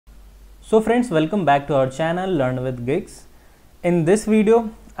So friends, welcome back to our channel LearnWidGiggs. In this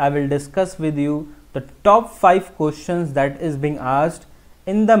video, I will discuss with you the top 5 questions that is being asked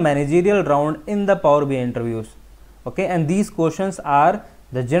in the managerial round in the Power BI interviews. Okay, and these questions are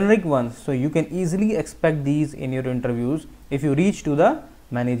the generic ones, so you can easily expect these in your interviews if you reach to the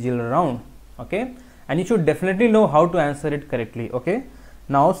managerial round. Okay, and you should definitely know how to answer it correctly. Okay,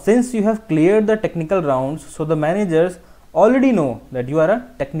 now since you have cleared the technical rounds, so the managers already know that you are a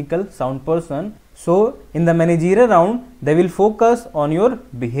technical sound person. So in the managerial round, they will focus on your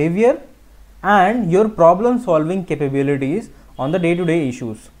behavior and your problem solving capabilities on the day-to-day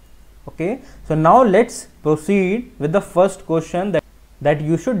issues. Okay, so now let's proceed with the first question that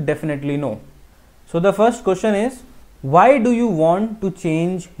you should definitely know. So the first question is, why do you want to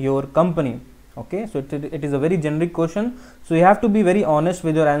change your company? Okay, so it is a very generic question, so you have to be very honest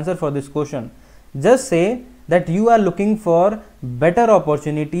with your answer for this question. Just say that you are looking for better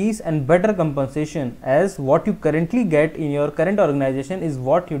opportunities and better compensation, as what you currently get in your current organization is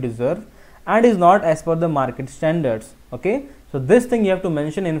what you deserve and is not as per the market standards. Okay, so this thing you have to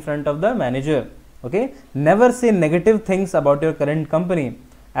mention in front of the manager. Okay, never say negative things about your current company,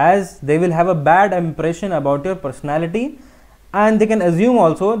 as they will have a bad impression about your personality, and they can assume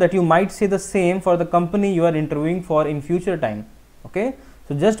also that you might say the same for the company you are interviewing for in future time. Okay,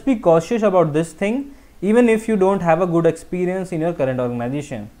 so just be cautious about this thing, even if you don't have a good experience in your current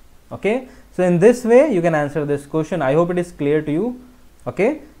organization. Okay, so in this way you can answer this question. I hope it is clear to you.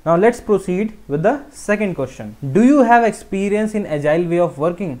 Okay, now let's proceed with the second question. Do you have experience in agile way of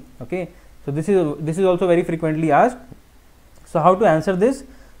working? Okay, so this is also very frequently asked. So how to answer this?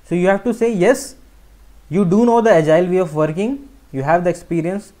 So you have to say yes, you do know the agile way of working, you have the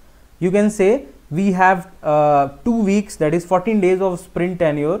experience. You can say we have 2 weeks, that is 14 days of sprint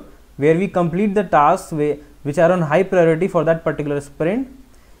tenure, where we complete the tasks which are on high priority for that particular sprint.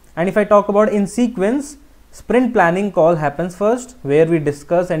 And if I talk about in sequence, sprint planning call happens first, where we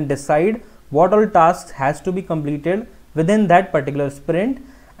discuss and decide what all tasks has to be completed within that particular sprint,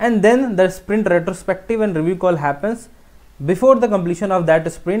 and then the sprint retrospective and review call happens before the completion of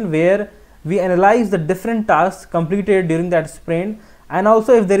that sprint, where we analyze the different tasks completed during that sprint, and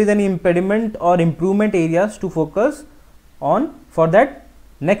also if there is any impediment or improvement areas to focus on for that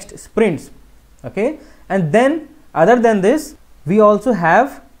next sprints. Okay, and then other than this, we also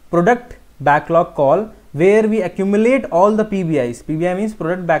have product backlog call, where we accumulate all the PBIs. PBI means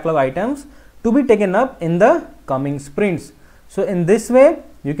product backlog items to be taken up in the coming sprints. So in this way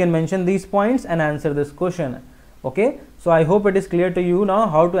you can mention these points and answer this question. Okay, so I hope it is clear to you now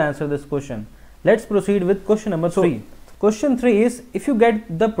how to answer this question. Let's proceed with question number 3. Question 3 is, if you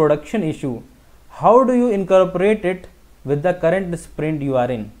get the production issue, how do you incorporate it with the current sprint you are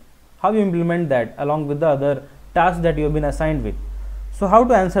in? How you implement that along with the other tasks that you have been assigned with? So how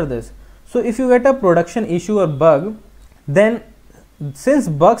to answer this? So if you get a production issue or bug, then since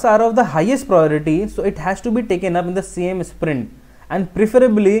bugs are of the highest priority, so it has to be taken up in the same sprint and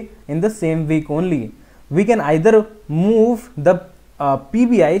preferably in the same week only. We can either move the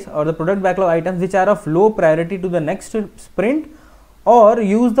PBIs or the product backlog items which are of low priority to the next sprint, or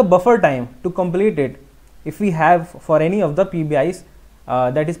use the buffer time to complete it if we have for any of the PBIs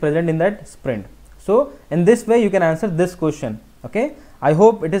that is present in that sprint. So in this way you can answer this question. Okay, I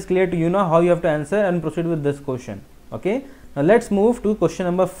hope it is clear to you now how you have to answer and proceed with this question. Okay, now let's move to question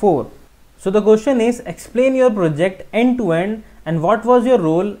number 4. So the question is, explain your project end to end and what was your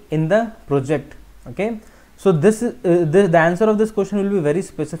role in the project. Okay, so this is the answer of this question will be very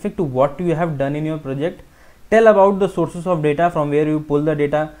specific to what you have done in your project. Tell about the sources of data from where you pull the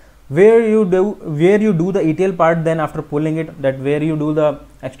data, where you do the ETL part, then after pulling it, that where you do the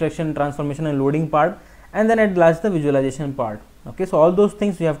extraction, transformation and loading part, and then at last the visualization part. Okay, so all those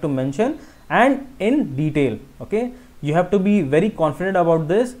things you have to mention and in detail. Okay, you have to be very confident about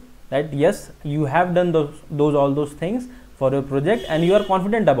this, that yes, you have done all those things for your project and you are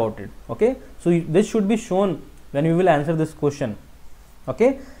confident about it. Okay, so this should be shown when you will answer this question.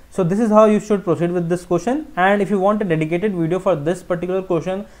 Okay, so this is how you should proceed with this question, and if you want a dedicated video for this particular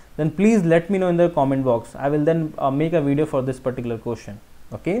question, then please let me know in the comment box. I will then make a video for this particular question.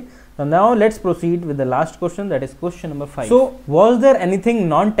 Okay, so now let's proceed with the last question, that is question number 5. So was there anything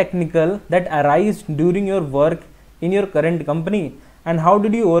non-technical that arose during your work in your current company, and how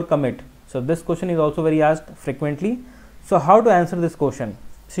did you overcome it? So this question is also very asked frequently. So how to answer this question?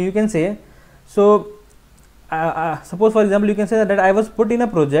 So you can say, so suppose for example you can say that I was put in a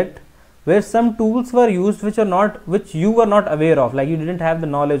project where some tools were used which you were not aware of, like you didn't have the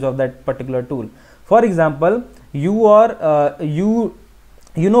knowledge of that particular tool. For example, you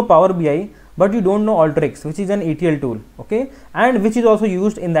know Power BI, but you don't know Alteryx, which is an ETL tool, okay, and which is also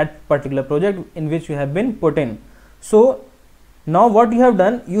used in that particular project in which you have been put in. So now what you have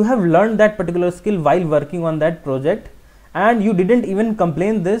done, you have learned that particular skill while working on that project, and you didn't even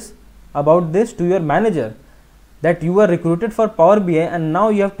complain about this to your manager, that you were recruited for Power BI and now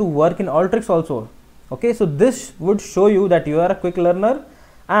you have to work in Alteryx also. Okay, so this would show you that you are a quick learner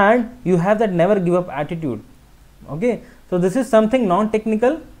and you have that never give up attitude. Okay, so this is something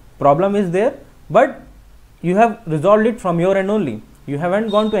non-technical, problem is there, but you have resolved it from your end only. You haven't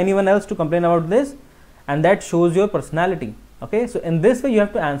gone to anyone else to complain about this, and that shows your personality. Okay, so in this way you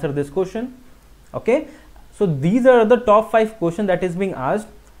have to answer this question. Okay, so these are the top 5 questions that is being asked.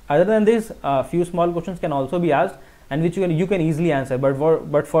 Other than this, few small questions can also be asked, and which you can easily answer,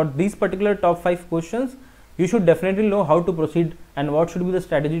 but for these particular top 5 questions, you should definitely know how to proceed and what should be the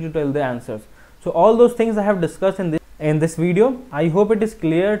strategy to tell the answers. So all those things I have discussed in this video. I hope it is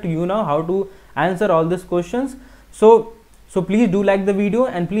clear to you now how to answer all these questions. So please do like the video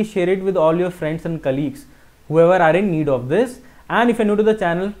and please share it with all your friends and colleagues, whoever are in need of this. And if you're new to the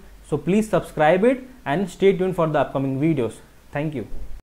channel, so please subscribe it and stay tuned for the upcoming videos. Thank you.